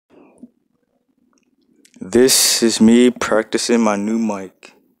This is me practicing my new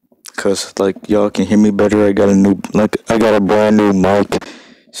mic. Cause like y'all can hear me better. I got a brand new mic.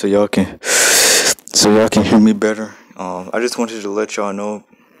 So y'all can hear me better. I just wanted to let y'all know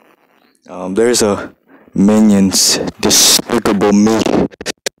there's a Minions Despicable Me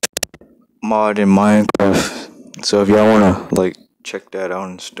mod in Minecraft. So if y'all wanna like check that out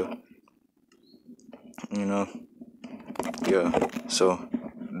and stuff, you know, yeah. So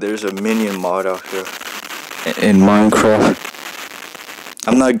there's a minion mod out here in Minecraft.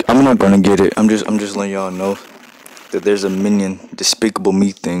 I'm not gonna get it. I'm just letting y'all know that there's a minion Despicable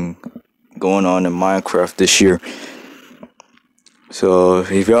Me thing going on in Minecraft this year. So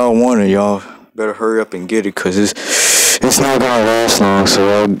if y'all want it, y'all better hurry up and get it, cause it's not gonna last long.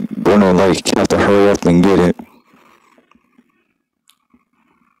 So I'm gonna like have to hurry up and get it.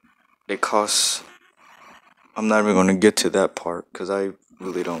 It costs. I'm not even gonna get to that part, cause I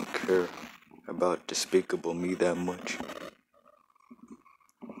really don't care about Despicable Me that much.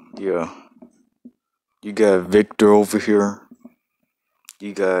 Yeah, you got Victor over here.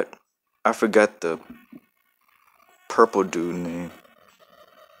 You got, I forgot the purple dude name.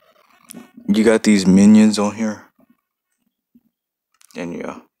 You got these minions on here, and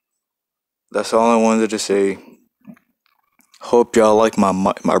yeah, that's all I wanted to say. Hope y'all like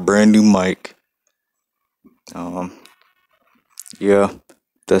my brand new mic. Um, yeah,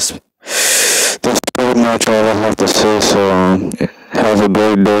 that's pretty much all I have to say. So have a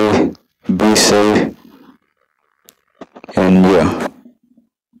great day. Be safe, and yeah,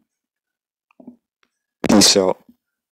 peace out.